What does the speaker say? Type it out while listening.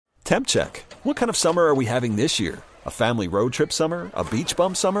temp check. What kind of summer are we having this year? A family road trip summer? A beach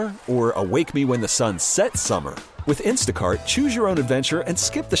bum summer? Or a wake me when the sun sets summer? With Instacart, choose your own adventure and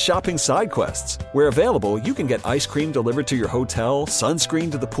skip the shopping side quests. Where available, you can get ice cream delivered to your hotel,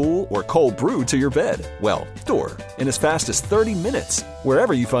 sunscreen to the pool, or cold brew to your bed. Well, door. In as fast as 30 minutes.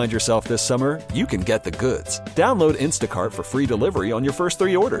 Wherever you find yourself this summer, you can get the goods. Download Instacart for free delivery on your first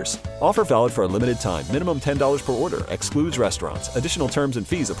 3 orders. Offer valid for a limited time. Minimum $10 per order. Excludes restaurants. Additional terms and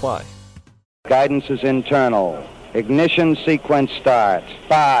fees apply. Guidance is internal. Ignition sequence starts.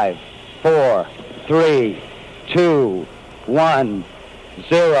 5, 4, 3, 2, 1,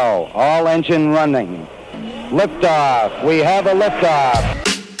 0. All engine running. Liftoff. We have a liftoff.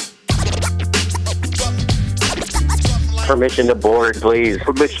 Permission to board, please.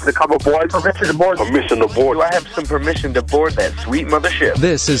 Permission to come aboard. Permission to board. Permission to board. Do I have some permission to board that sweet mothership?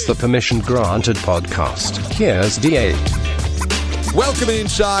 This is the Permission Granted podcast. Here's DA. Welcome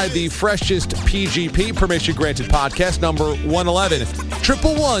inside the freshest PGP, Permission Granted podcast, number 111.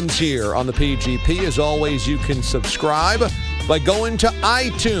 Triple ones here on the PGP. As always, you can subscribe by going to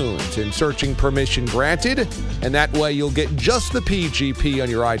iTunes and searching Permission Granted, and that way you'll get just the PGP on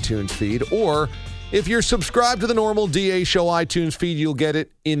your iTunes feed. Or if you're subscribed to the normal DA Show iTunes feed, you'll get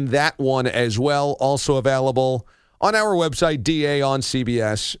it in that one as well. Also available on our website,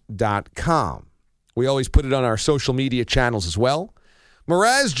 daoncbs.com. We always put it on our social media channels as well.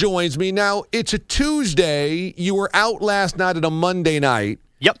 Mraz joins me. Now, it's a Tuesday. You were out last night at a Monday night.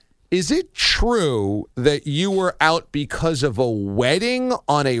 Yep. Is it true that you were out because of a wedding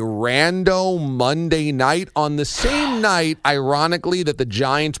on a rando Monday night on the same night, ironically, that the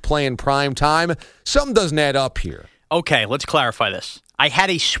Giants play in prime time? Something doesn't add up here. Okay, let's clarify this. I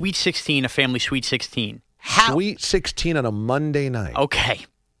had a Sweet 16, a family Sweet 16. Sweet 16 on a Monday night. Okay.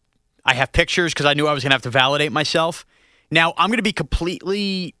 I have pictures because I knew I was going to have to validate myself. Now, I'm going to be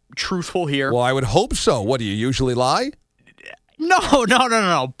completely truthful here. Well, I would hope so. What, do you usually lie? No.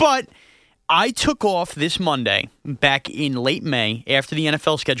 But I took off this Monday back in late May after the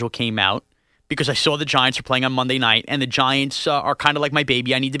NFL schedule came out because I saw the Giants are playing on Monday night, and the Giants are kind of like my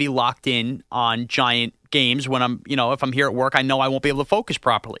baby. I need to be locked in on Giant games when I'm, if I'm here at work, I know I won't be able to focus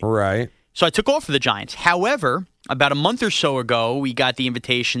properly. Right. So I took off for the Giants. However, about a month or so ago, we got the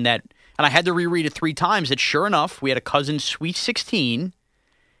invitation that, and I had to reread it 3 times, that sure enough, we had a cousin's Sweet 16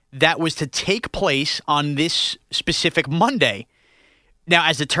 that was to take place on this specific Monday. Now,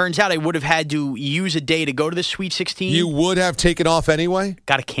 as it turns out, I would have had to use a day to go to the Sweet 16. You would have taken off anyway?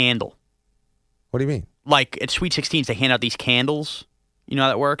 Got a candle. What do you mean? Like, at Sweet 16s, they hand out these candles. You know how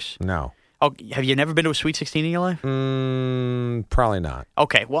that works? No. Oh, have you never been to a Sweet 16 in your life? Probably not.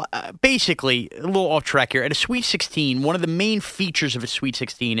 Okay, well, basically, a little off track here. At a Sweet 16, one of the main features of a Sweet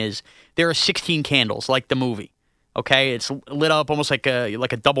 16 is there are 16 candles, like the movie. Okay, it's lit up almost like a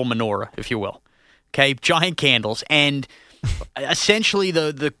double menorah, if you will. Okay, giant candles, and essentially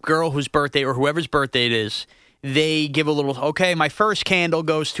the girl whose birthday or whoever's birthday it is, they give a little, okay, my first candle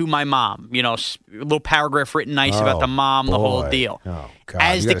goes to my mom. A little paragraph written nice about the mom, the whole deal. Oh,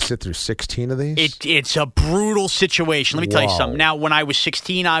 God. You got to sit through 16 of these? It's a brutal situation. Let me tell you something. Now, when I was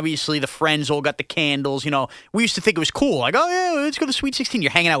 16, obviously, the friends all got the candles. We used to think it was cool. Like, oh, yeah, let's go to Sweet 16. You're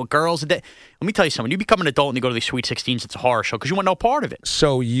hanging out with girls. Let me tell you something. You become an adult and you go to these Sweet 16s, it's a horror show because you want no part of it.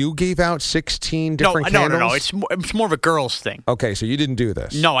 So you gave out 16 different candles? No. It's more of a girls thing. Okay, so you didn't do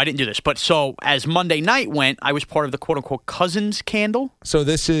this. No, I didn't do this. But so as Monday night went, I was part of the quote-unquote cousins candle. So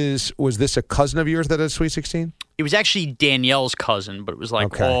was this a cousin of yours that had a Sweet 16? It was actually Danielle's cousin, but it was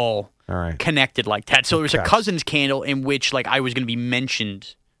like all right, connected like that. So it was a cousin's candle in which I was going to be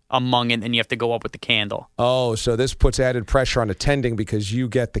mentioned among it, and you have to go up with the candle. Oh, so this puts added pressure on attending because you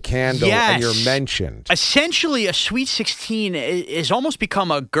get the candle and you're mentioned. Essentially, a Sweet 16 has almost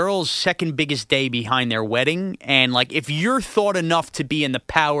become a girl's second biggest day behind their wedding. And if you're thought enough to be in the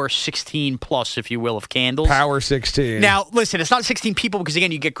Power 16 plus, if you will, of candles. Power 16. Now, listen, it's not 16 people because,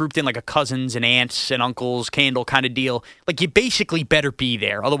 again, you get grouped in like a cousins and aunts and uncles candle kind of deal. You basically better be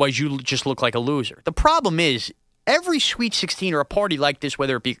there. Otherwise, you just look like a loser. The problem is, every Sweet 16 or a party like this,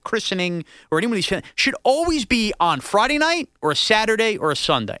 whether it be christening or any of these, should always be on Friday night or a Saturday or a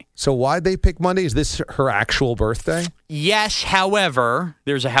Sunday. So why'd they pick Monday? Is this her actual birthday? Yes, however,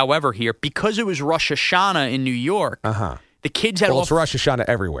 there's a however here. Because it was Rosh Hashanah in New York, the kids had it's Rosh Hashanah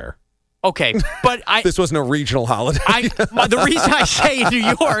everywhere. Okay, but this wasn't a regional holiday. The reason I say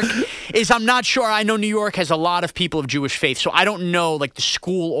New York is I'm not sure. I know New York has a lot of people of Jewish faith, so I don't know the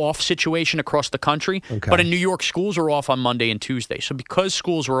school off situation across the country. Okay. But in New York, schools are off on Monday and Tuesday. So because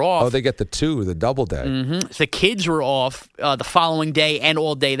schools were off, they get the double day. Mm-hmm. So the kids were off the following day and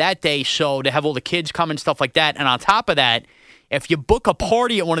all day that day. So to have all the kids come and stuff like that, and on top of that, If you book a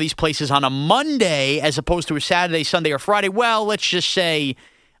party at one of these places on a Monday as opposed to a Saturday, Sunday, or Friday, well, let's just say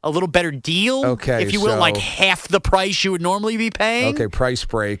a little better deal, if you will, like half the price you would normally be paying. Okay, price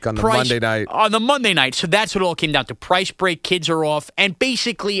break on the Monday night. On the Monday night. So that's what it all came down to. Price break, kids are off. And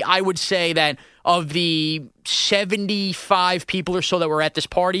basically, I would say that of the 75 people or so that were at this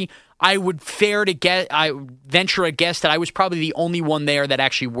party, I venture a guess that I was probably the only one there that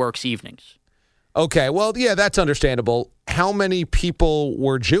actually works evenings. Okay, well, yeah, that's understandable. How many people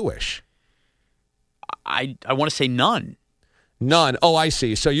were Jewish? I want to say none. None. Oh, I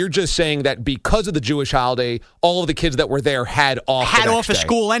see. So you're just saying that because of the Jewish holiday, all of the kids that were there had off of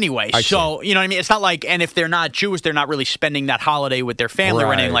school anyway. So, you know what I mean? It's not like, and if they're not Jewish, they're not really spending that holiday with their family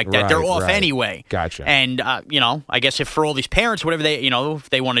or anything like that. They're off anyway. Gotcha. And, I guess if for all these parents, whatever they, if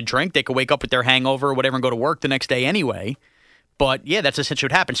they want to drink, they could wake up with their hangover or whatever and go to work the next day anyway. But, yeah, that's essentially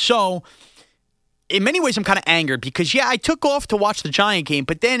what happened. So, in many ways, I'm kind of angered because, I took off to watch the Giant game,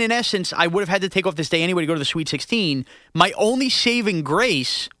 but then, in essence, I would have had to take off this day anyway to go to the Sweet 16. My only saving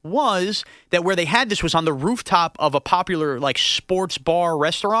grace was that where they had this was on the rooftop of a popular, sports bar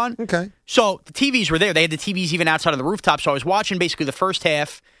restaurant. Okay. So the TVs were there. They had the TVs even outside of the rooftop, so I was watching basically the first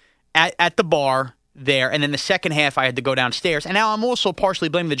half at the bar there, and then the second half I had to go downstairs. And now I'm also partially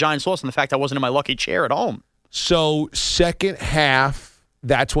blaming the Giants' loss on the fact I wasn't in my lucky chair at home. So second half...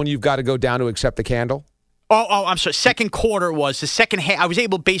 That's when you've got to go down to accept the candle? Oh, I'm sorry. Second quarter was the second half. I was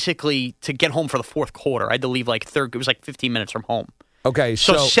able basically to get home for the fourth quarter. I had to leave it was 15 minutes from home. Okay,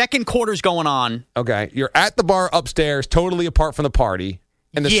 so second quarter's going on. Okay, you're at the bar upstairs, totally apart from the party.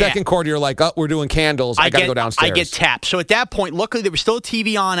 And the second quarter, you're like, we're doing candles. I got to go downstairs. I get tapped. So at that point, luckily, there was still a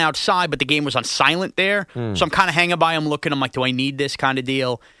TV on outside, but the game was on silent there. So I'm kind of hanging by. I'm looking. I'm like, do I need this kind of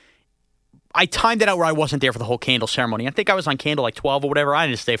deal? I timed it out where I wasn't there for the whole candle ceremony. I think I was on candle 12 or whatever. I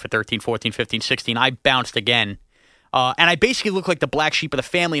didn't stay for 13, 14, 15, 16. I bounced again. And I basically looked like the black sheep of the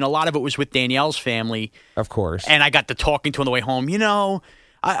family, and a lot of it was with Danielle's family. Of course. And I got to talking to him on the way home.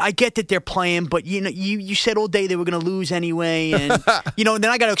 I get that they're playing, but you said all day they were going to lose anyway. And, and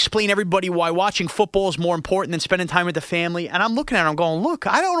then I got to explain to everybody why watching football is more important than spending time with the family. And I'm looking at him going, look,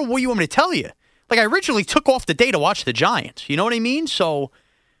 I don't know what you want me to tell you. I originally took off the day to watch the Giants. You know what I mean? So...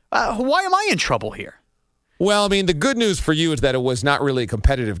 why am I in trouble here? Well, I mean, the good news for you is that it was not really a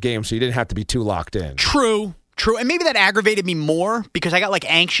competitive game, so you didn't have to be too locked in. True. And maybe that aggravated me more because I got,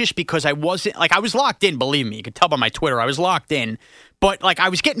 anxious because I wasn't, I was locked in, believe me. You could tell by my Twitter. I was locked in. But, I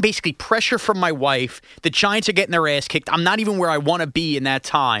was getting basically pressure from my wife. The Giants are getting their ass kicked. I'm not even where I want to be in that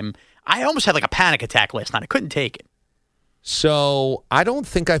time. I almost had, a panic attack last night. I couldn't take it. So I don't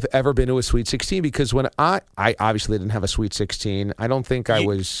think I've ever been to a Sweet 16 because when I obviously didn't have a Sweet 16. I don't think I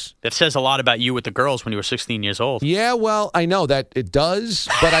was. That says a lot about you with the girls when you were 16 years old. Yeah, well, I know that it does,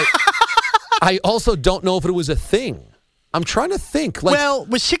 but I also don't know if it was a thing. I'm trying to think.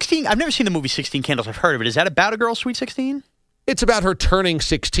 Was 16? I've never seen the movie 16 Candles. I've heard of it. Is that about a girl's Sweet 16? It's about her turning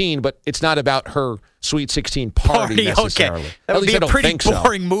 16, but it's not about her Sweet 16 party necessarily. Okay. That would be a pretty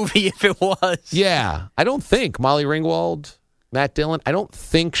boring movie if it was. Yeah. I don't think. Molly Ringwald, Matt Dillon, I don't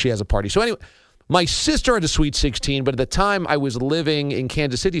think she has a party. So anyway, my sister had a Sweet 16, but at the time I was living in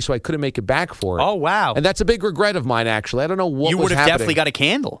Kansas City, so I couldn't make it back for it. Oh, wow. And that's a big regret of mine, actually. I don't know what was happening. You would have definitely got a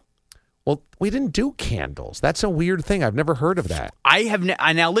candle. Well, we didn't do candles. That's a weird thing. I've never heard of that.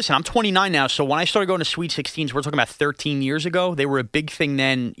 Now listen, I'm 29 now, so when I started going to Sweet 16s, we're talking about 13 years ago. They were a big thing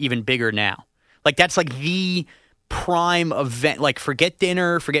then, even bigger now. That's the prime event. Forget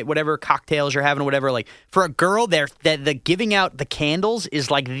dinner, forget whatever cocktails you're having or whatever. For a girl, the giving out the candles is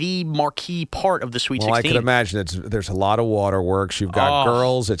the marquee part of the Sweet 16. Well, I can imagine there's a lot of waterworks. You've got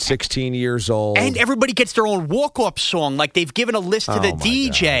girls at 16 years old. And everybody gets their own walk-up song. They've given a list to the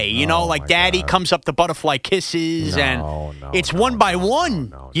DJ. Daddy comes up to Butterfly Kisses. It's one by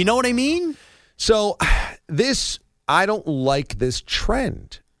one. You know what I mean? So I don't like this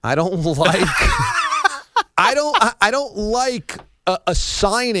trend. I don't like... I don't like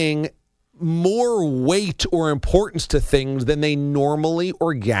assigning more weight or importance to things than they normally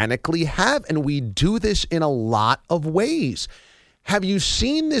organically have. And we do this in a lot of ways. Have you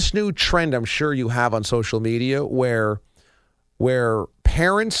seen this new trend, I'm sure you have on social media, where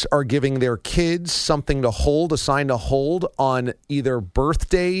parents are giving their kids something to hold, a sign to hold on either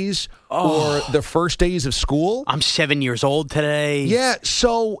birthdays or the first days of school? I'm 7 years old today. Yeah,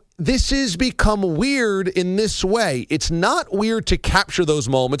 so this has become weird in this way. It's not weird to capture those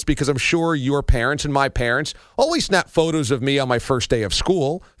moments because I'm sure your parents and my parents always snap photos of me on my first day of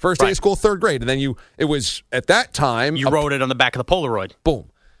school. First day of school, third grade. And then it was at that time. You wrote it on the back of the Polaroid. Boom.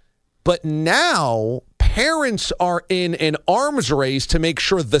 But now parents are in an arms race to make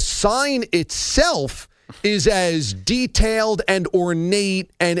sure the sign itself is as detailed and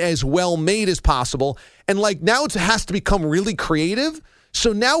ornate and as well made as possible. And like now it has to become really creative.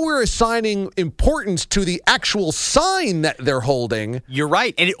 So now we're assigning importance to the actual sign that they're holding. You're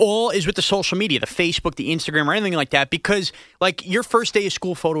right. And it all is with the social media, the Facebook, the Instagram, or anything like that. Because, like, your first day of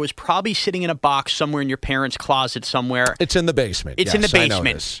school photo is probably sitting in a box somewhere in your parents' closet somewhere. It's in the basement. It's in the Yes, I know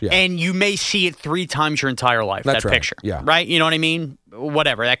basement. this. Yeah. And you may see it 3 times your entire life, That's that right. picture. Yeah. Right? You know what I mean?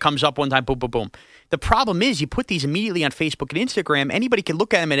 Whatever. That comes up one time, boom, boom, boom. The problem is you put these immediately on Facebook and Instagram. Anybody can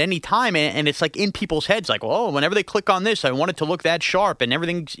look at them at any time, and it's like in people's heads, like, oh, whenever they click on this, I want it to look that sharp, and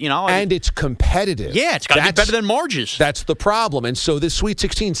everything's, you know. And it's competitive. Yeah, it's got to be better than Marge's. That's the problem. And so this Sweet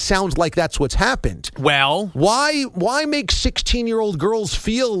 16 sounds like that's what's happened. Well, Why make 16-year-old girls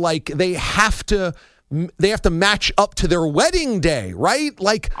feel like they have to match up to their wedding day, right?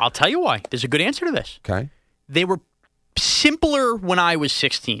 Like, I'll tell you why. There's a good answer to this. okay. They were simpler when I was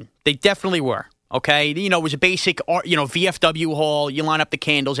 16. They definitely were. Okay, you know, it was a basic, VFW hall. You line up the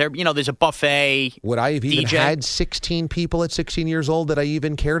candles. There's a buffet. Would I have even DJ. had 16 people at 16 years old that I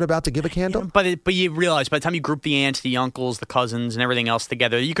even cared about to give a candle? But you realize by the time you group the aunts, the uncles, the cousins, and everything else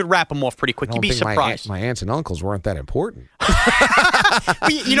together, you could wrap them off pretty quick. I You'd don't be think surprised. My aunts and uncles weren't that important.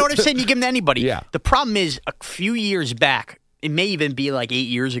 But you know what I'm saying? You give them to anybody. Yeah. The problem is, a few years back, it may even be like 8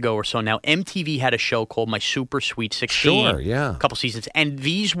 years ago or so now, MTV had a show called My Super Sweet 16. Sure, yeah. A couple seasons. And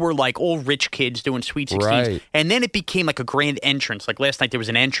these were like all rich kids doing Sweet 16s. Right. And then it became like a grand entrance. Like last night there was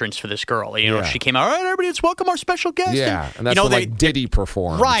an entrance for this girl. You know, Yeah. she came out, all right, everybody, let's welcome our special guest. Yeah, and that's you know, when like Diddy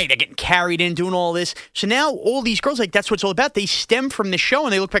performed. Right, they're getting carried in, doing all this. So now all these girls, like, that's what it's all about. They stem from the show,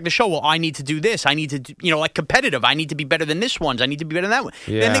 and they look back at the show, well, I need to do this. I need to, do, like competitive. I need to be better than this one. I need to be better than that one.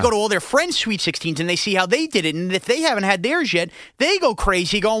 Yeah. Then they go to all their friends' Sweet 16s, and they see how they did it. And if they haven't had theirs yet, they go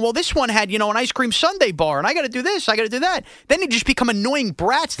crazy going, well, this one had, an ice cream sundae bar, and I got to do this, I got to do that. Then they just become annoying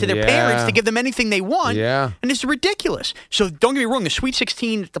brats to their Yeah. parents to give them anything they want. Yeah. And it's ridiculous. So don't get me wrong, the Sweet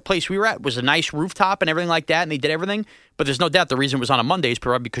 16 at the place we were at was a nice rooftop and everything like that, and they did everything. But there's no doubt the reason it was on a Monday is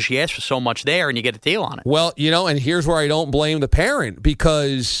probably because she asked for so much there, and you get a deal on it. Well, and here's where I don't blame the parent,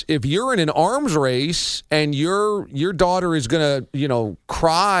 because if you're in an arms race and your daughter is going to,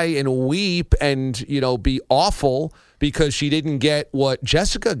 cry and weep and, be awful because she didn't get what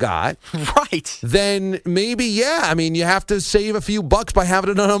Jessica got, Right. then maybe, you have to save a few bucks by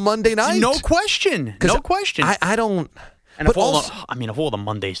having it on a Monday night. No question. No question. I don't. And but of all, also, of all the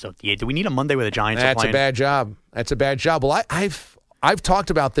Mondays, though, do we need a Monday where the Giants are that's playing? a bad job. That's a bad job. Well, I've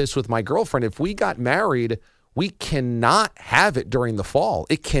talked about this with my girlfriend. If we got married, we cannot have it during the fall.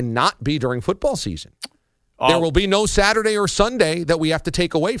 It cannot be during football season. There will be no Saturday or Sunday that we have to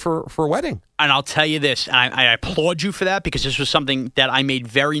take away for a wedding. And I'll tell you this, and I applaud you for that, because this was something that I made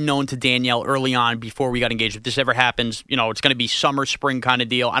very known to Danielle early on before we got engaged. If this ever happens, it's going to be summer, spring kind of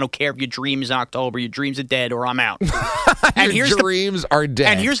deal. I don't care if your dream is in October, your dreams are dead, or I'm out. And Your dreams are dead.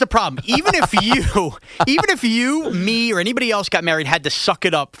 And here's the problem. Even if you, me, or anybody else got married, had to suck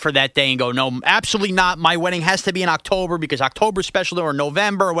it up for that day and go, no, absolutely not. My wedding has to be in October because October's special, or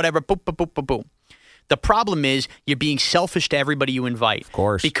November or whatever. Boom, boom, boom, boom, boom. The problem is you're being selfish to everybody you invite. Of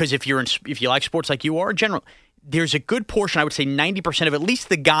course. Because if you like sports like you are in general, there's a good portion, I would say 90% of at least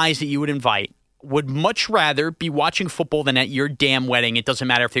the guys that you would invite would much rather be watching football than at your damn wedding. It doesn't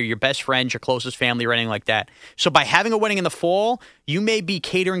matter if they're your best friends, your closest family, or anything like that. So by having a wedding in the fall, you may be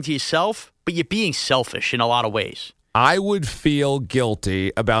catering to yourself, but you're being selfish in a lot of ways. I would feel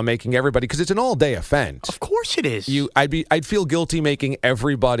guilty about making everybody, because it's an all-day event. Of course it is. I'd feel guilty making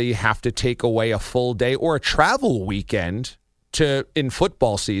everybody have to take away a full day or a travel weekend in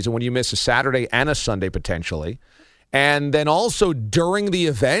football season when you miss a Saturday and a Sunday potentially. And then also during the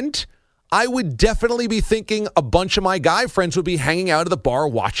event, I would definitely be thinking a bunch of my guy friends would be hanging out at the bar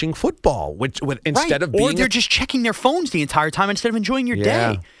watching football, instead of being... Or they're just checking their phones the entire time instead of enjoying your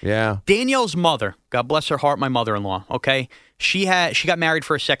day. Yeah. Danielle's mother, God bless her heart, my mother-in-law, okay? She got married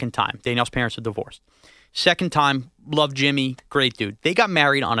for a second time. Danielle's parents are divorced. Second time, love Jimmy, great dude. They got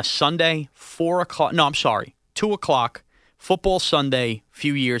married on a Sunday, 2 o'clock, football Sunday a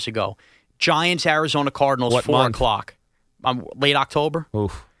few years ago. Giants, Arizona Cardinals, What 4 month? o'clock. Late October.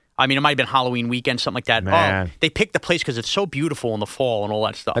 Oof. I mean, it might have been Halloween weekend, something like that. Man. Oh, they picked the place because it's so beautiful in the fall and all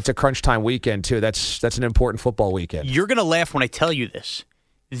that stuff. That's a crunch time weekend, too. That's an important football weekend. You're going to laugh when I tell you this.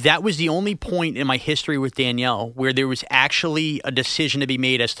 That was the only point in my history with Danielle where there was actually a decision to be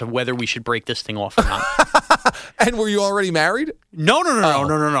made as to whether we should break this thing off or not. And were you already married? No.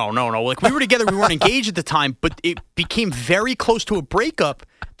 Like, we were together. We weren't engaged at the time, but it became very close to a breakup.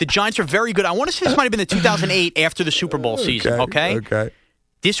 The Giants are very good. I want to say this might have been the 2008 after the Super Bowl season, okay?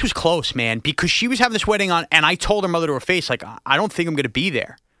 This was close, man, because she was having this wedding on, and I told her mother to her face, like, I don't think I'm going to be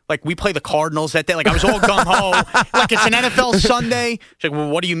there. Like, we play the Cardinals that day. Like, I was all gung-ho. Like, it's an NFL Sunday. She's like, well,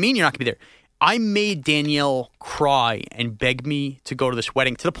 what do you mean you're not going to be there? I made Danielle cry and beg me to go to this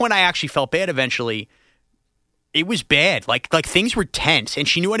wedding to the point I actually felt bad eventually. It was bad. Like things were tense, and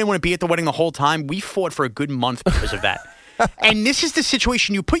she knew I didn't want to be at the wedding the whole time. We fought for a good month because of that. And this is the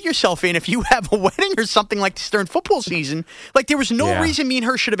situation you put yourself in if you have a wedding or something like this during football season. Like, there was no reason me and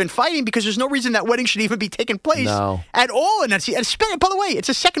her should have been fighting because there's no reason that wedding should even be taking place at all. And by the way, it's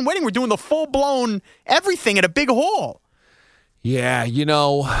a second wedding. We're doing the full-blown everything at a big hall. Yeah,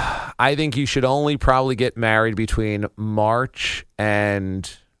 I think you should only probably get married between March and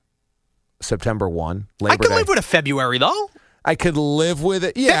September 1, Labor I could Day. live with a February, though. I could live with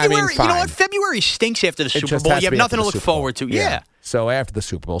it. Yeah, February, fine. You know what? February stinks after the Super Bowl. You have nothing to look forward to. Yeah. So after the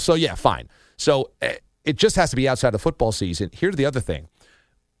Super Bowl. So, yeah, fine. So it just has to be outside of football season. Here's the other thing.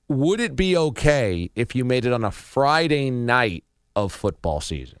 Would it be okay if you made it on a Friday night of football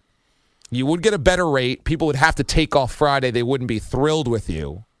season? You would get a better rate. People would have to take off Friday. They wouldn't be thrilled with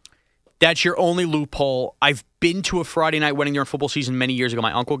you. That's your only loophole. I've been to a Friday night wedding during football season many years ago.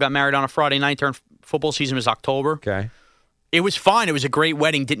 My uncle got married on a Friday night during football season. It was October. Okay. It was fine. It was a great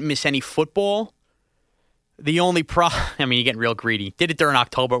wedding. Didn't miss any football. The only you're getting real greedy. Did it during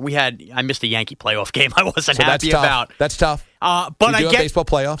October. I missed a Yankee playoff game I wasn't happy about. That's tough. But I get baseball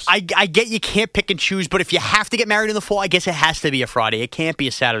playoffs. I get you can't pick and choose, but if you have to get married in the fall, I guess it has to be a Friday. It can't be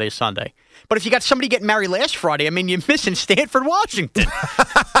a Saturday or Sunday. But if you got somebody getting married last Friday, you're missing Stanford, Washington.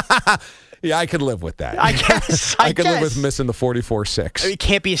 Yeah, I could live with that. I guess. I could live with missing the 44-6. It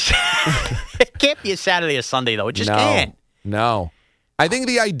can't be it can't be a Saturday or Sunday, though. It just can't. No. I think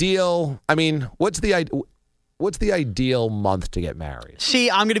the ideal, what's the ideal month to get married?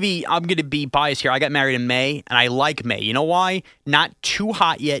 See, I'm gonna be biased here. I got married in May, and I like May. You know why? Not too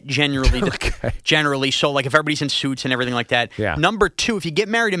hot yet, generally. Okay. Generally, so like if everybody's in suits and everything like that. Yeah. Number two, if you get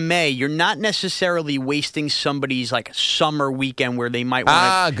married in May, you're not necessarily wasting somebody's like summer weekend where they might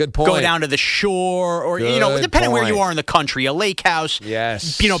want to go down to the shore or depending where you are in the country, a lake house.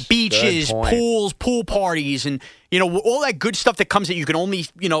 Yes. Beaches, pools, pool parties, and all that good stuff that comes that you can only,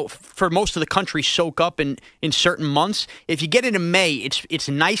 for most of the country soak up in certain months. If you get into May, it's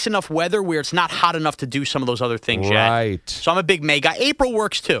nice enough weather where it's not hot enough to do some of those other things yet. Right. So I'm a big May guy. April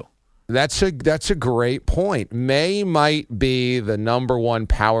works too. That's a great point. May might be the number one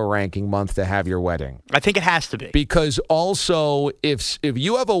power ranking month to have your wedding. I think it has to be. Because also, if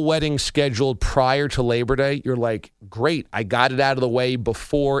you have a wedding scheduled prior to Labor Day, you're like, great, I got it out of the way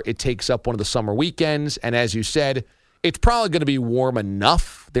before it takes up one of the summer weekends. And as you said, it's probably going to be warm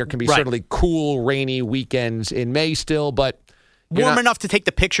enough. There can be certainly cool, rainy weekends in May still, but warm enough to take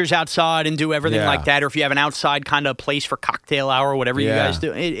the pictures outside and do everything like that. Or if you have an outside kind of place for cocktail hour or whatever you guys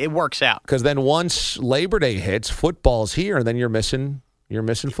do, it works out. Because then once Labor Day hits, football's here, and then you're missing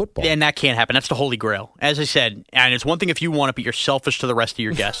football. And that can't happen. That's the holy grail. As I said, and it's one thing if you want it, but you're selfish to the rest of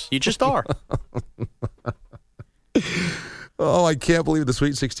your guests. You just are. Oh, I can't believe the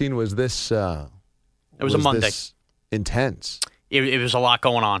Sweet 16 was this. It was a Monday. This intense. It was a lot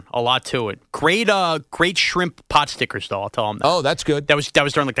going on, a lot to it. Great shrimp pot stickers, though. I'll tell them that. Oh, that's good. That was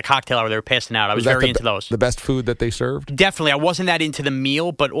during like the cocktail hour they were passing out. I was very into those. The best food that they served? Definitely. I wasn't that into the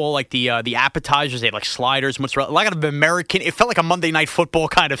meal, but all like the appetizers, they had like sliders, mozzarella, like an American. It felt like a Monday Night Football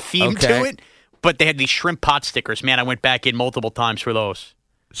kind of theme to it. But they had these shrimp pot stickers. Man, I went back in multiple times for those.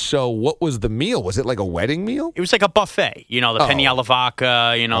 So what was the meal? Was it like a wedding meal? It was like a buffet. The penne alla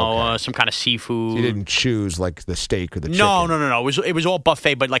vodka, some kind of seafood. So you didn't choose like the steak or the chicken? No. It was all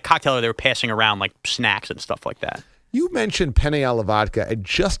buffet, but like cocktail, they were passing around like snacks and stuff like that. You mentioned penne alla vodka at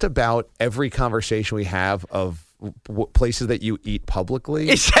just about every conversation we have of places that you eat publicly.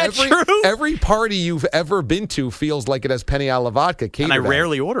 Is that true? Every party you've ever been to feels like it has penne alla vodka. And I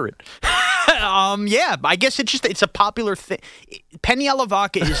rarely order it. Yeah, I guess it's a popular thing. Penne alla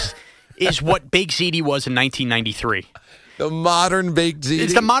vodka is what Baked Ziti was in 1993. The modern baked ziti?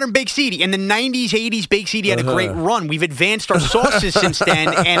 It's the modern baked ziti. In the 90s, 80s, baked ziti had a great run. We've advanced our sauces since then,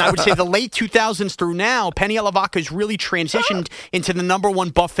 and I would say the late 2000s through now, penne alla vodka has really transitioned into the number one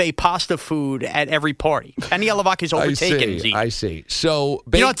buffet pasta food at every party. Penne alla vodka is overtaken ziti. I see. So,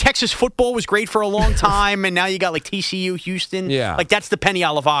 Texas football was great for a long time, and now you got like TCU, Houston. Yeah. Like that's the penne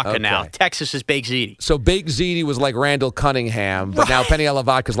alla vodka now. Texas is baked ziti. So baked ziti was like Randall Cunningham, but now penne alla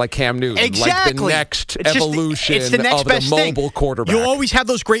vodka is like Cam Newton. Exactly. Like the next evolution it's the next of best the mobile quarterback. You'll always have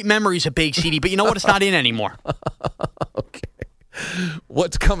those great memories of baked ziti, but you know what? It's not in anymore. Okay.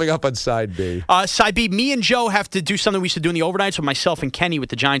 What's coming up on Side B? Side B, me and Joe have to do something we used to do in the overnights with myself and Kenny with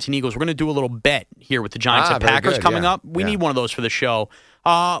the Giants and Eagles. We're going to do a little bet here with the Giants and Packers coming up. We need one of those for the show.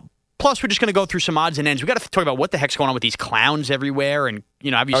 Plus, we're just going to go through some odds and ends. We got to talk about what the heck's going on with these clowns everywhere. And,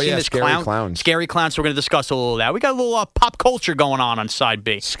 have you seen this scary clown? Scary clowns. So we're going to discuss a little of that. We got a little pop culture going on side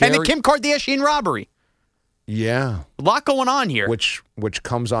B. And the Kim Kardashian robbery. Yeah. A lot going on here. Which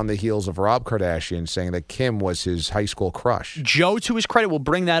comes on the heels of Rob Kardashian saying that Kim was his high school crush. Joe, to his credit, will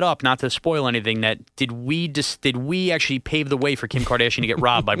bring that up, not to spoil anything, that did we actually pave the way for Kim Kardashian to get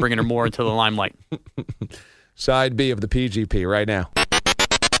robbed by bringing her more into the limelight? Side B of the PGP right now.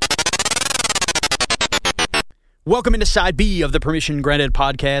 Welcome into Side B of the Permission Granted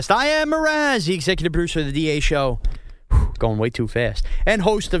podcast. I am Mraz, the executive producer of the DA Show. Going way too fast. And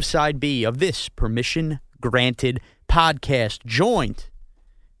host of Side B of this Permission Granted podcast. Joined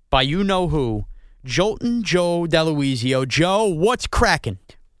by you-know-who, Jolton Joe DeLuizio. Joe, what's cracking?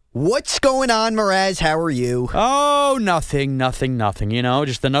 What's going on, Mraz? How are you? Oh, nothing.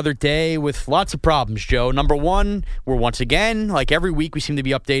 Just another day with lots of problems, Joe. Number one, we're once again, like every week, we seem to be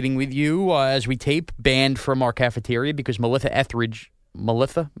updating with you as we tape, banned from our cafeteria because Melissa Etheridge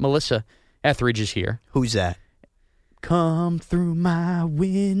is here. Who's that? Come through my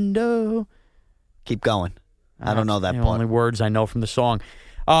window. Keep going. I don't know that part. Only words I know from the song.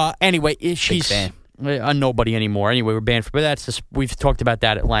 Anyway, she's fan. A nobody anymore. Anyway, we're banned but we've talked about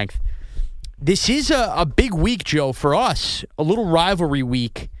that at length. This is a big week, Joe, for us. A little rivalry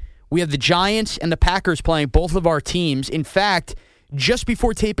week. We have the Giants and the Packers playing both of our teams. In fact, just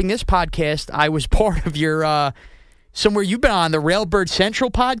before taping this podcast, I was part of your somewhere you've been on, the Railbird Central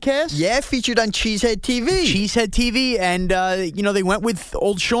podcast. Yeah, featured on Cheesehead TV. And, they went with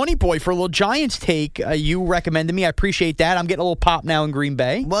old Shawnee Boy for a little Giants take. You recommended me. I appreciate that. I'm getting a little pop now in Green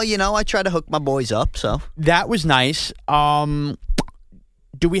Bay. Well, I try to hook my boys up, so. That was nice.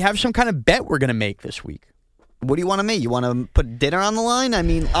 Do we have some kind of bet we're going to make this week? What do you want to make? You want to put dinner on the line? I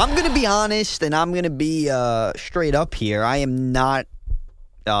mean, I'm going to be honest, and I'm going to be straight up here. I am not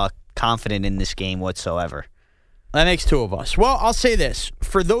confident in this game whatsoever. That makes two of us. Well, I'll say this.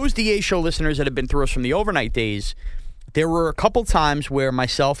 For those DA Show listeners that have been through us from the overnight days, there were a couple times where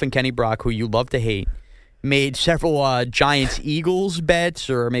myself and Kenny Brock, who you love to hate, made several Giants-Eagles bets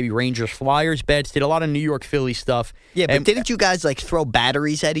or maybe Rangers-Flyers bets, did a lot of New York-Philly stuff. Yeah, but didn't you guys throw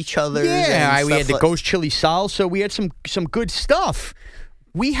batteries at each other? Yeah, we had the Ghost Chili Salsa. We had some good stuff.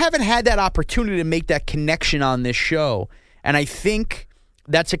 We haven't had that opportunity to make that connection on this show, and I think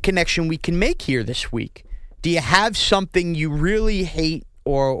that's a connection we can make here this week. Do you have something you really hate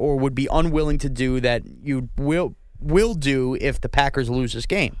or would be unwilling to do that you will do if the Packers lose this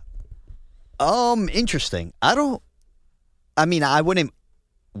game? Interesting. I wouldn't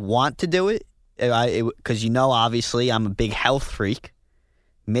want to do it because obviously I'm a big health freak.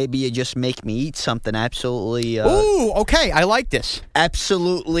 Maybe you just make me eat something absolutely. Ooh, okay, I like this.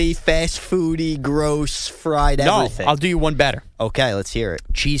 Absolutely fast foody, gross, fried everything. No, I'll do you one better. Okay, let's hear it.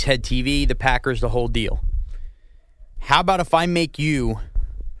 Cheesehead TV, the Packers, the whole deal. How about if I make you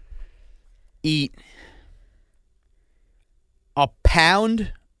eat a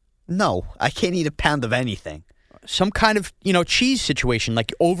pound? No, I can't eat a pound of anything. Some kind of, cheese situation,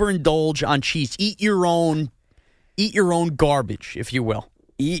 like overindulge on cheese. Eat your own garbage, if you will.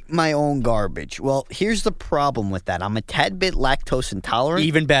 Eat my own garbage. Well, here's the problem with that. I'm a tad bit lactose intolerant.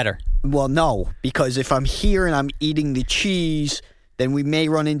 Even better. Well, no, because if I'm here and I'm eating the cheese, then we may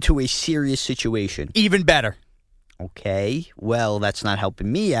run into a serious situation. Even better. Okay, well, that's not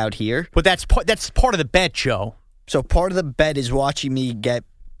helping me out here. But that's part of the bet, Joe. So part of the bet is watching me get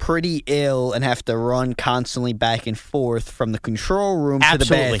pretty ill and have to run constantly back and forth from the control room to the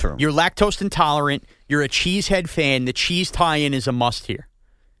bathroom. You're lactose intolerant. You're a Cheesehead fan. The cheese tie-in is a must here.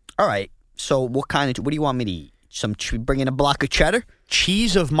 All right. So what do you want me to eat? Bring in a block of cheddar?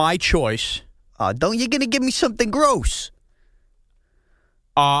 Cheese of my choice. You're going to give me something gross.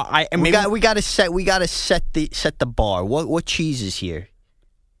 We got to set the bar. What cheese is here?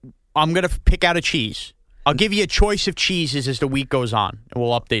 I'm gonna pick out a cheese. I'll give you a choice of cheeses as the week goes on, and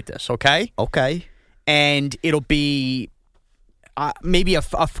we'll update this. Okay? Okay. And it'll be maybe a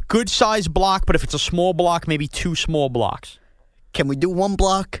good size block, but if it's a small block, maybe 2 small blocks. Can we do 1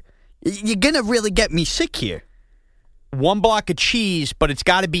 block? You're gonna really get me sick here. 1 block of cheese, but it's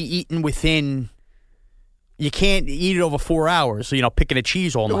got to be eaten within. You can't eat it over 4 hours, so, picking a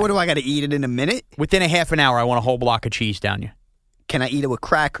cheese all night. What do I got to eat it in a minute? Within a half an hour, I want a whole block of cheese down you. Can I eat it with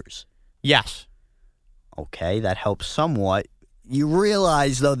crackers? Yes. Okay, that helps somewhat. You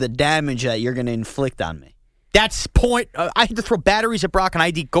realize, though, the damage that you're going to inflict on me. That's point. I had to throw batteries at Brock, and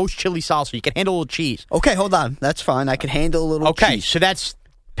I did Ghost Chili Salsa. You can handle a little cheese. Okay, hold on. That's fine. I can handle a little cheese. Okay, so that's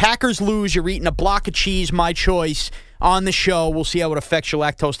Packers lose. You're eating a block of cheese, my choice, on the show. We'll see how it affects your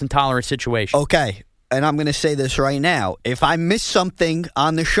lactose intolerant situation. Okay. and I'm going to say this right now, if I miss something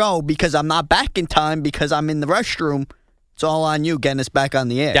on the show because I'm not back in time because I'm in the restroom, it's all on you getting us back on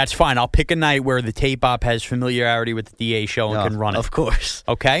the air. That's fine. I'll pick a night where the tape op has familiarity with the DA show and can run it. Of course.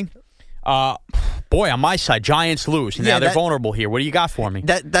 Okay? Boy, on my side, Giants lose. And now they're vulnerable here. What do you got for me?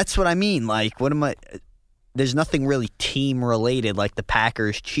 That's what I mean. Like, what am I... There's nothing really team-related like the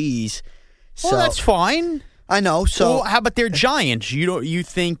Packers cheese. Well, that's fine. I know. So how about their Giants? You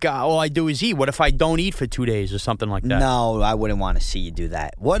think all I do is eat? What if I don't eat for 2 days or something like that? No, I wouldn't want to see you do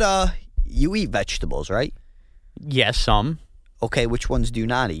that. What you eat vegetables, right? Yes, some. Okay, which ones do you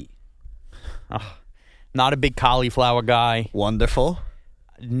not eat? Not a big cauliflower guy. Wonderful.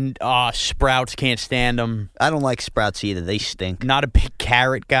 Sprouts, can't stand them. I don't like sprouts either. They stink. Not a big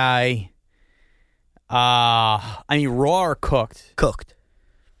carrot guy. I mean, raw or cooked? Cooked.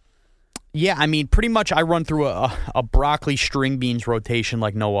 Yeah, I mean, pretty much I run through a broccoli string beans rotation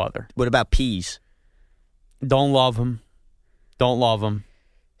like no other. What about peas? Don't love them. Don't love them.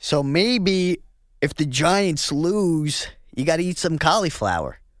 So maybe if the Giants lose, you got to eat some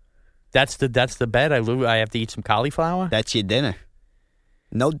cauliflower. That's the bet. I have to eat some cauliflower? That's your dinner.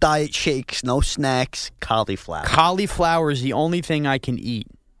 No diet shakes, no snacks, cauliflower. Cauliflower is the only thing I can eat.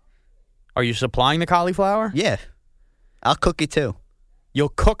 Are you supplying the cauliflower? Yeah. I'll cook it too. You'll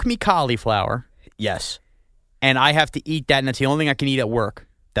cook me cauliflower. Yes. And I have to eat that, and that's the only thing I can eat at work.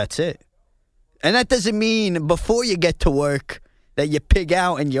 That's it. And that doesn't mean before you get to work that you pig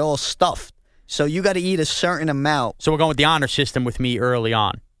out and you're all stuffed. So you got to eat a certain amount. So we're going with the honor system with me early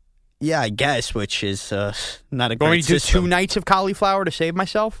on. Yeah, I guess, which is not a great great system. Do 2 nights of cauliflower to save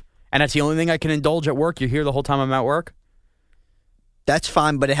myself? And that's the only thing I can indulge at work? You're here the whole time I'm at work? That's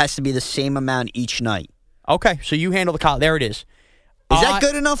fine, but it has to be the same amount each night. Okay, so you handle the cauliflower. There it is. Is that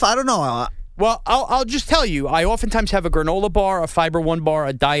good enough? I don't know. Well, I'll just tell you. I oftentimes have a granola bar, a Fiber One bar,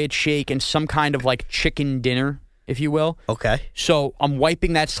 a diet shake, and some kind of like chicken dinner, if you will. Okay. So I'm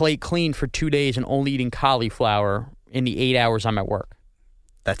wiping that slate clean for 2 days and only eating cauliflower in the 8 hours I'm at work.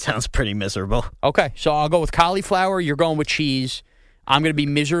 That sounds pretty miserable. Okay, so I'll go with cauliflower. You're going with cheese. I'm going to be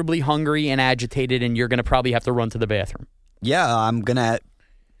miserably hungry and agitated, and you're going to probably have to run to the bathroom. Yeah, I'm going to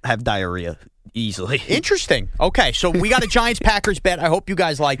have diarrhea easily. Interesting. Okay, so we got a Giants-Packers bet. I hope you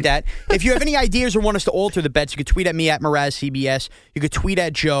guys like that. If you have any ideas or want us to alter the bets, you can tweet at me at MrazCBS. You could tweet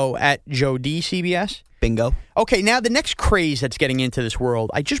at Joe at JoeDCBS. Bingo. Okay, now the next craze that's getting into this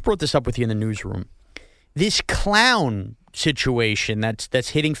world, I just brought this up with you in the newsroom. This clown situation that's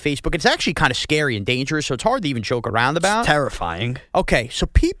hitting Facebook, it's actually kind of scary and dangerous, so it's hard to even joke around about. It's terrifying. Okay, so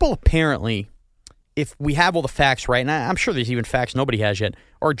people apparently, if we have all the facts right, and I'm sure there's even facts nobody has yet,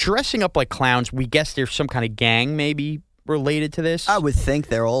 are dressing up like clowns. We guess there's some kind of gang maybe related to this. I would think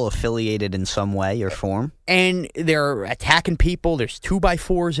they're all affiliated in some way or form. And they're attacking people. There's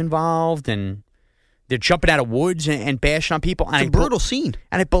 2x4s involved, and they're jumping out of woods and bashing on people. It's a brutal scene.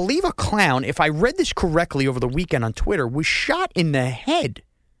 And I believe a clown, if I read this correctly over the weekend on Twitter, was shot in the head.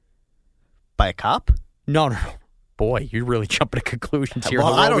 By a cop? No. Boy, you're really jumping to conclusions here.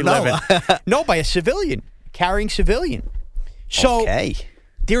 Well, I don't know. No, by a civilian, carrying civilian. So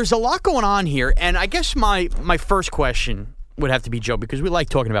there's a lot going on here, and I guess my first question would have to be, Joe, because we like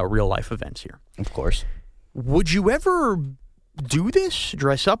talking about real-life events here. Of course. Would you ever do this,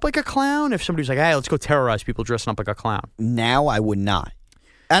 dress up like a clown? If somebody's like, hey, let's go terrorize people dressing up like a clown. Now I would not.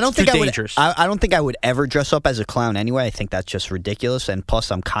 I don't think I would. I don't think I would ever dress up as a clown anyway. I think that's just ridiculous, and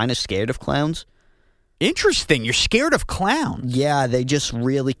plus I'm kind of scared of clowns. Interesting. You're scared of clowns. Yeah, they just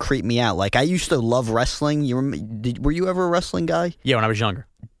really creep me out. Like, I used to love wrestling. Were you ever a wrestling guy? Yeah, when I was younger.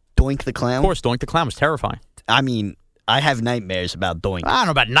 Doink the Clown? Of course, Doink the Clown was terrifying. I mean, I have nightmares about Doink. I don't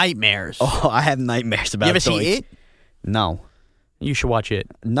know about nightmares. Oh, I have nightmares about Doink. You ever see It? No. You should watch It.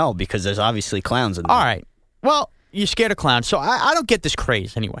 No, because there's obviously clowns in there. All right. Well, you're scared of clowns, so I don't get this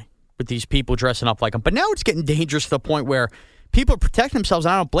craze anyway with these people dressing up like them. But now it's getting dangerous to the point where people are protecting themselves,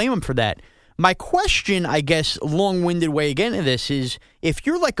 and I don't blame them for that. My question, I guess, long-winded way again to this is, if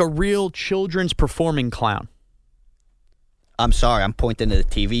you're like a real children's performing clown. I'm sorry, I'm pointing to the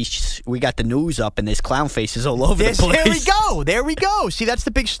TV. We got the news up, and there's clown faces all over the place. There we go. See, that's the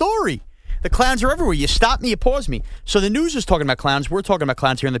big story. The clowns are everywhere. You stop me, you pause me. So the news is talking about clowns. We're talking about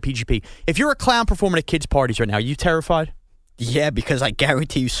clowns here in the PGP. If you're a clown performing at kids' parties right now, are you terrified? Yeah, because I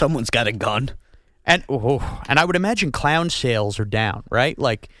guarantee you someone's got a gun. And I would imagine clown sales are down, right?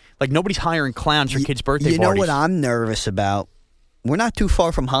 Like nobody's hiring clowns for kids' birthday parties. You know what I'm nervous about? We're not too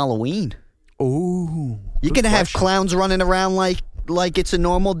far from Halloween. Ooh. You're going to have clowns running around like it's a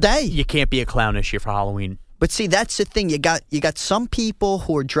normal day. You can't be a clown this year for Halloween. But see, that's the thing. You got some people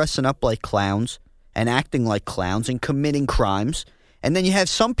who are dressing up like clowns and acting like clowns and committing crimes. And then you have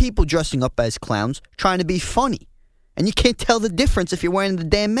some people dressing up as clowns trying to be funny. And you can't tell the difference if you're wearing the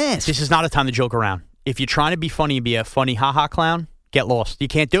damn mask. This is not a time to joke around. If you're trying to be funny and be a funny ha-ha clown, get lost. You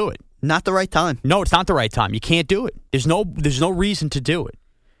can't do it. Not the right time. No, it's not the right time. You can't do it. There's no reason to do it.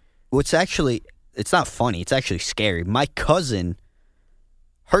 It's not funny. It's actually scary. My cousin,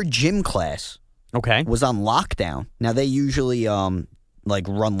 her gym class was on lockdown. Now, they usually run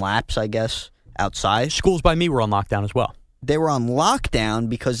laps, I guess, outside. Schools by me were on lockdown as well. They were on lockdown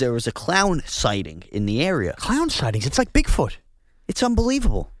because there was a clown sighting in the area. Clown sightings? It's like Bigfoot. It's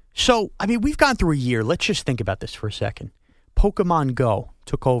unbelievable. So, I mean, we've gone through a year. Let's just think about this for a second. Pokemon Go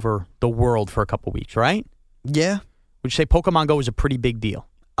took over the world for a couple weeks, right? Yeah. Would you say Pokemon Go is a pretty big deal?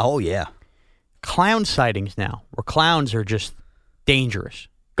 Oh, yeah. Clown sightings now, where clowns are just dangerous,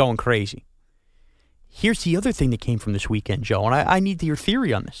 going crazy. Here's the other thing that came from this weekend, Joe, and I need your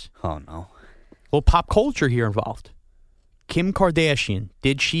theory on this. Oh, no. A little pop culture here involved. Kim Kardashian,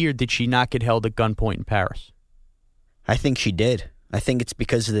 did she or did she not get held at gunpoint in Paris? I think she did. I think it's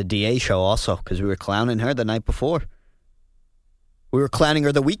because of the DA show also, because we were clowning her the night before. We were clowning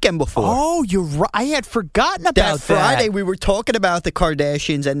her the weekend before. Oh, you're right. I had forgotten about that. Friday, we were talking about the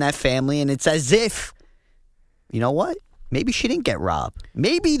Kardashians and that family, and it's as if, you know what? Maybe she didn't get robbed.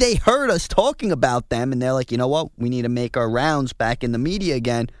 Maybe they heard us talking about them, and they're like, you know what? We need to make our rounds back in the media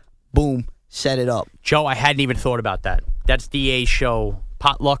again. Boom. Set it up. Joe, I hadn't even thought about that. That's DA's show,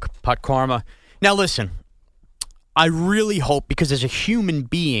 Potluck, Pot Karma. Now, listen, I really hope, because as a human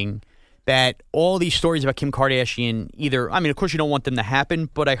being, that all these stories about Kim Kardashian either, I mean, of course you don't want them to happen,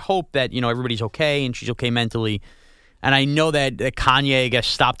 but I hope that, everybody's okay and she's okay mentally. And I know that Kanye, I guess,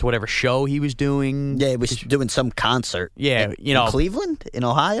 stopped whatever show he was doing. Yeah, he was doing some concert. Yeah, in Cleveland? In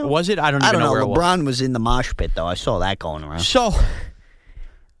Ohio? Was it? I don't even know where LeBron was in the mosh pit, though. I saw that going around. So,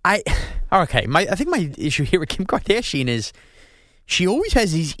 I think my issue here with Kim Kardashian is she always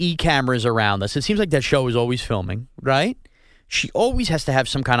has these e-cameras around us. It seems like that show is always filming, right? She always has to have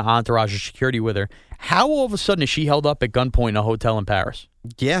some kind of entourage or security with her. How all of a sudden is she held up at gunpoint in a hotel in Paris?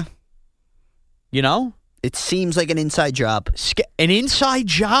 Yeah. It seems like an inside job. An inside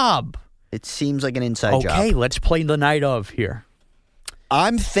job? It seems like an inside job. Okay, let's play the night of here.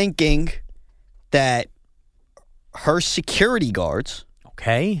 I'm thinking that her security guards...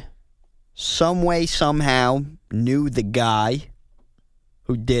 Okay. Some way, somehow, knew the guy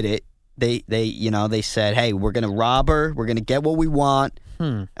who did it. They said, hey, we're going to rob her. We're going to get what we want.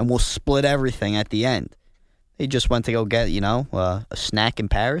 And we'll split everything at the end. They just went to go get, a snack in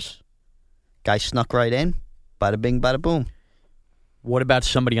Paris. Guy snuck right in. Bada bing, bada boom. What about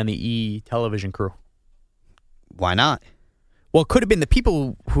somebody on the E! Television crew? Why not? Well, it could have been the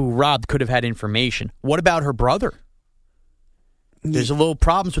people who robbed could have had information. What about her brother? There's a little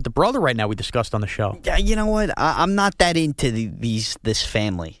problems with the brother right now we discussed on the show. Yeah, you know what? I'm not that into this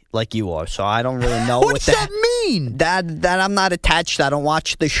family like you are, so I don't really know what does that mean? That I'm not attached. I don't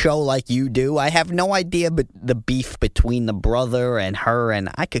watch the show like you do. I have no idea but the beef between the brother and her, and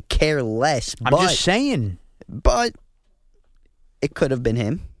I could care less. I'm just saying. But it could have been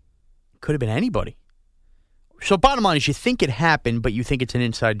him. Could have been anybody. So bottom line is you think it happened, but you think it's an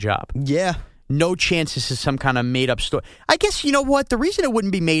inside job. Yeah. No chance this is some kind of made-up story. I guess, you know what? The reason it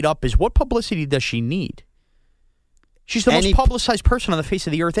wouldn't be made up is what publicity does she need? She's the most publicized person on the face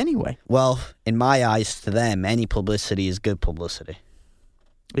of the earth anyway. Well, in my eyes, to them, any publicity is good publicity.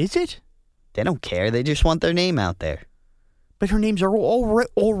 Is it? They don't care. They just want their name out there. But her names are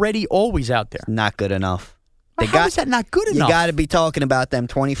already always out there. Not good enough. How is that not good enough? You got to be talking about them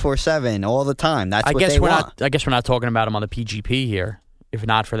 24/7 all the time. That's what they want. I guess we're not talking about them on the PGP here. If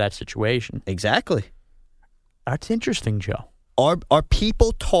not for that situation. Exactly. That's interesting, Joe. Are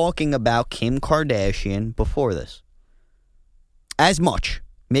people talking about Kim Kardashian before this? As much.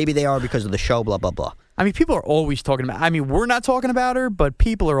 Maybe they are because of the show, blah, blah, blah. I mean, people are always talking about... I mean, we're not talking about her, but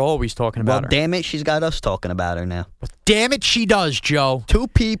people are always talking about her. Well, damn it, she's got us talking about her now. Well, damn it, she does, Joe. Two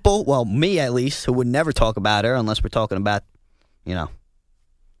people, well, me at least, who would never talk about her unless we're talking about,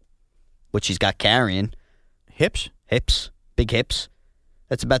 what she's got carrying. Hips? Hips. Big hips.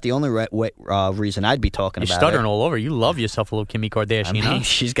 That's about the only reason I'd be talking about You're stuttering all over. You love yourself a little Kimmy Kardashian, huh?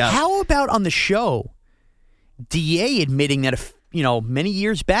 She's got... How about on the show, DA admitting that, many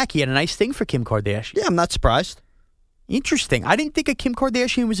years back he had a nice thing for Kim Kardashian? Yeah, I'm not surprised. Interesting. I didn't think a Kim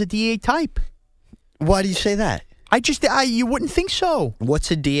Kardashian was a DA type. Why do you say that? You wouldn't think so.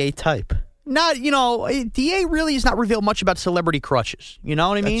 What's a DA type? Not, DA really has not revealed much about celebrity crushes. You know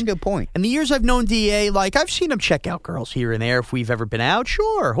what I mean? That's a good point. In the years I've known DA, I've seen him check out girls here and there if we've ever been out.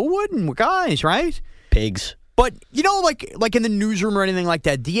 Sure, who wouldn't? We're guys, right? Pigs. But, like in the newsroom or anything like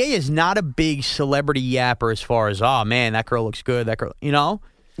that, DA is not a big celebrity yapper as far as, oh, man, that girl looks good, that girl, Yeah,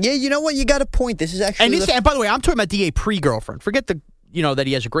 you know what? You got a point. This is actually... And by the way, I'm talking about DA pre-girlfriend. Forget that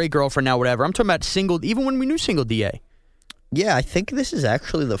he has a great girlfriend now, whatever. I'm talking about single, even when we knew single DA. Yeah, I think this is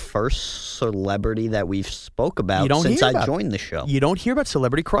actually the first celebrity that we've spoke about since I joined the show. You don't hear about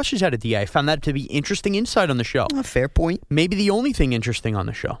celebrity crushes out of DA. I found that to be interesting insight on the show. Fair point. Maybe the only thing interesting on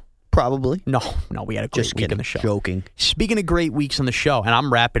the show. Probably. No, we had a great week on the show. Joking. Speaking of great weeks on the show, and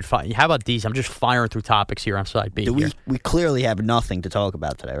I'm rapid fire. How about these? I'm just firing through topics here on Side B. We clearly have nothing to talk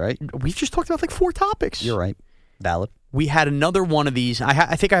about today, right? We've just talked about like 4 topics. You're right. Valid. We had another one of these.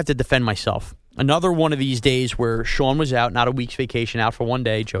 I think I have to defend myself. Another one of these days where Sean was out, not a week's vacation, out for one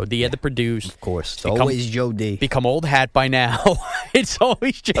day. Joe D had to produce. Of course. It's always Joe D. Become old hat by now. It's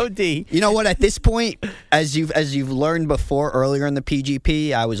always Joe D. You know what? At this point, as you've learned before earlier in the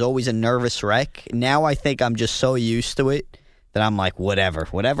PGP, I was always a nervous wreck. Now I think I'm just so used to it that I'm like, whatever.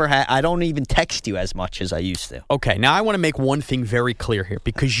 I don't even text you as much as I used to. Okay, now I want to make one thing very clear here,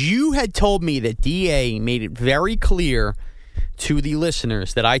 because you had told me that DA made it very clear to the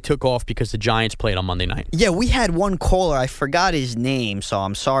listeners that I took off because the Giants played on Monday night. Yeah, we had one caller. I forgot his name, so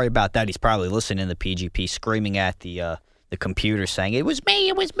I'm sorry about that. He's probably listening to the PGP, screaming at the computer, saying, "It was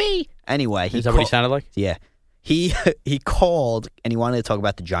me." Anyway, is that what he sounded like? Yeah. He called, and he wanted to talk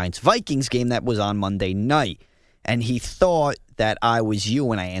about the Giants-Vikings game that was on Monday night. And he thought that I was you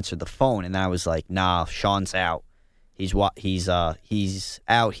when I answered the phone, and I was like, "Nah, Sean's out. He's out.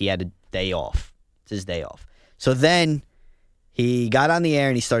 He had a day off. It's his day off." So then he got on the air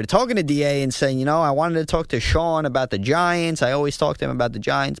and he started talking to DA and saying, I wanted to talk to Sean about the Giants. I always talk to him about the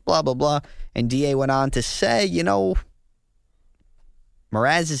Giants, blah, blah, blah. And DA went on to say,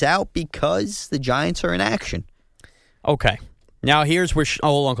 Mraz is out because the Giants are in action. Okay. Now here's where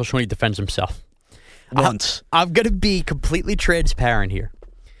Uncle Shawnee defends himself. Once. I'm going to be completely transparent here.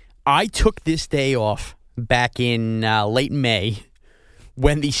 I took this day off back in late May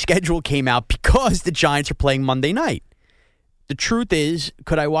when the schedule came out because the Giants are playing Monday night. The truth is,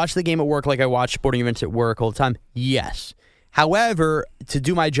 could I watch the game at work like I watch sporting events at work all the time? Yes. However, to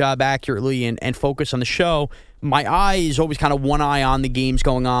do my job accurately and focus on the show, my eye is always kind of one eye on the games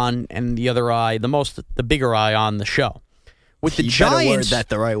going on and the other eye, the bigger eye on the show. With the Giants, better word that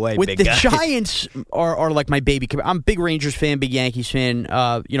the right way, with big the guy. Giants are like my baby. I'm a big Rangers fan, big Yankees fan.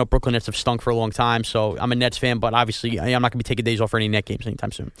 Brooklyn Nets have stunk for a long time, so I'm a Nets fan. But obviously, I'm not going to be taking days off for any Net games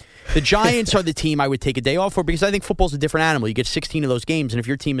anytime soon. The Giants are the team I would take a day off for because I think football's a different animal. You get 16 of those games, and if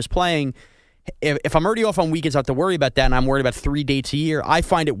your team is playing, if I'm already off on weekends, I have to worry about that, and I'm worried about 3 dates a year. I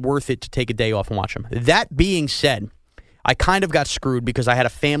find it worth it to take a day off and watch them. That being said, I kind of got screwed because I had a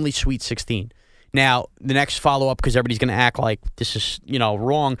family Sweet 16. Now, the next follow-up, because everybody's going to act like this is,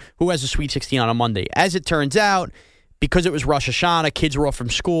 wrong, who has a Sweet 16 on a Monday? As it turns out, because it was Rosh Hashanah, kids were off from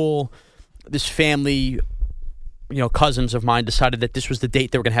school, this family, cousins of mine decided that this was the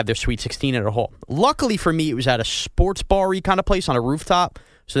date they were going to have their Sweet 16 at a home. Luckily for me, it was at a sports bar-y kind of place on a rooftop,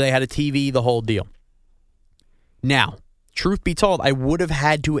 so they had a TV, the whole deal. Now, truth be told, I would have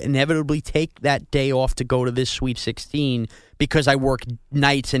had to inevitably take that day off to go to this Sweet 16 because I work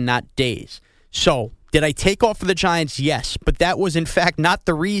nights and not days. So, did I take off for the Giants? Yes. But that was, in fact, not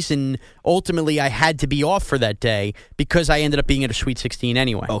the reason ultimately I had to be off for that day because I ended up being at a Sweet 16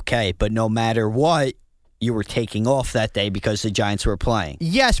 anyway. Okay, but no matter what, you were taking off that day because the Giants were playing.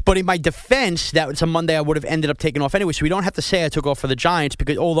 Yes, but in my defense, that was a Monday I would have ended up taking off anyway. So we don't have to say I took off for the Giants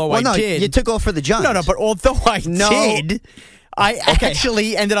because although I did. You took off for the Giants. No, but although I did, I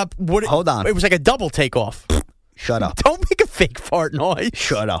actually ended up. Hold on. It was like a double takeoff. Shut up. Don't make a fake fart noise.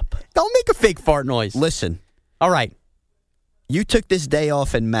 Shut up. Don't make a fake fart noise. Listen. All right. You took this day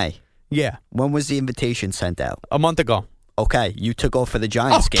off in May. Yeah. When was the invitation sent out? A month ago. Okay. You took off for the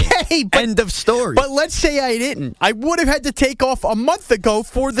Giants game. End of story. But let's say I didn't. I would have had to take off a month ago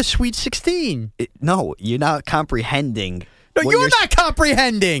for the Sweet 16. No, you're not comprehending. No, you're not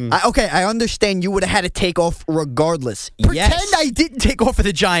comprehending. I understand you would have had to take off regardless. Pretend I didn't take off for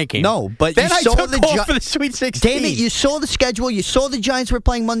the Giant game. No, but then you saw took off for the Sweet 16. Damn it, you saw the schedule, you saw the Giants were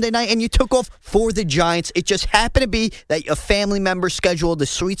playing Monday night, and you took off for the Giants. It just happened to be that a family member scheduled the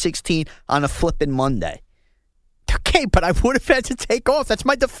Sweet 16 on a flipping Monday. Okay, but I would have had to take off. That's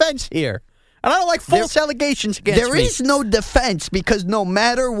my defense here. And I don't like false allegations against me. There is no defense because no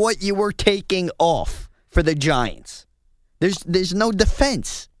matter what you were taking off for the Giants, there's no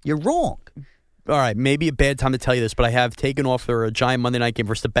defense. You're wrong. All right, maybe a bad time to tell you this, but I have taken off for a Giant Monday night game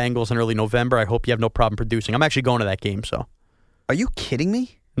versus the Bengals in early November. I hope you have no problem producing. I'm actually going to that game, so. Are you kidding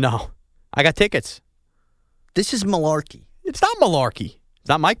me? No. I got tickets. This is malarkey. It's not malarkey. It's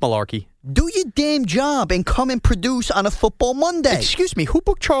not Mike Malarkey. Do your damn job and come and produce on a football Monday. Excuse me, who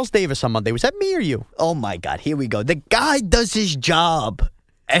booked Charles Davis on Monday? Was that me or you? Oh, my God. Here we go. The guy does his job,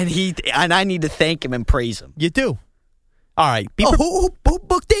 and I need to thank him and praise him. You do. All right. Who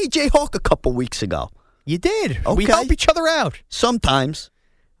booked A.J. Hawk a couple weeks ago? You did. Okay. We help each other out. Sometimes.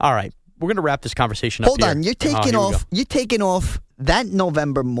 All right. We're going to wrap this conversation up Hold on. You're taking off. You're taking off that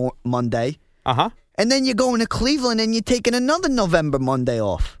November Monday. Uh-huh. And then you're going to Cleveland and you're taking another November Monday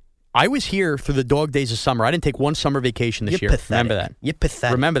off. I was here through the dog days of summer. I didn't take one summer vacation this year. Pathetic. Remember that. You're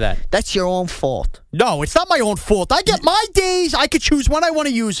pathetic. Remember that. That's your own fault. No, it's not my own fault. I get my days. I could choose when I want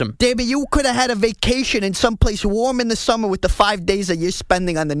to use them. Damn it, you could have had a vacation in someplace warm in the summer with the 5 days that you're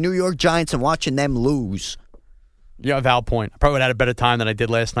spending on the New York Giants and watching them lose. Yeah, valid point. I probably would have had a better time than I did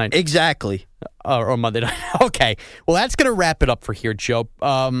last night. Exactly. Or Monday night. Okay. Well, that's going to wrap it up for here, Joe.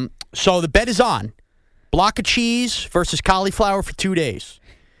 So the bet is on. Block of cheese versus cauliflower for 2 days.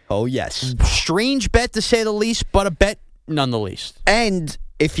 Oh, yes. Strange bet, to say the least, but a bet none the least. And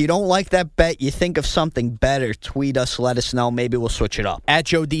if you don't like that bet, you think of something better, tweet us, let us know. Maybe we'll switch it up. At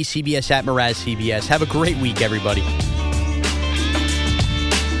Joe D. CBS, at Mraz CBS. Have a great week, everybody.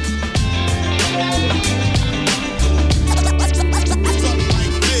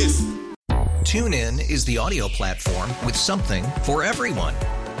 TuneIn is the audio platform with something for everyone.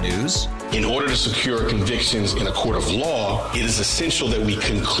 News. In order to secure convictions in a court of law, it is essential that we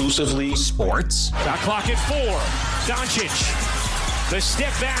conclusively. Sports. Got clock at 4. Doncic. The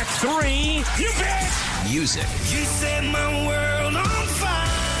step back 3. You bet. Music. You set my world on fire.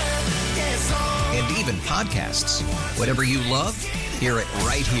 Yes, and even podcasts. Whatever you love, hear it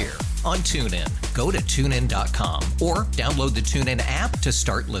right here on TuneIn. Go to TuneIn.com or download the TuneIn app to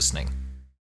start listening.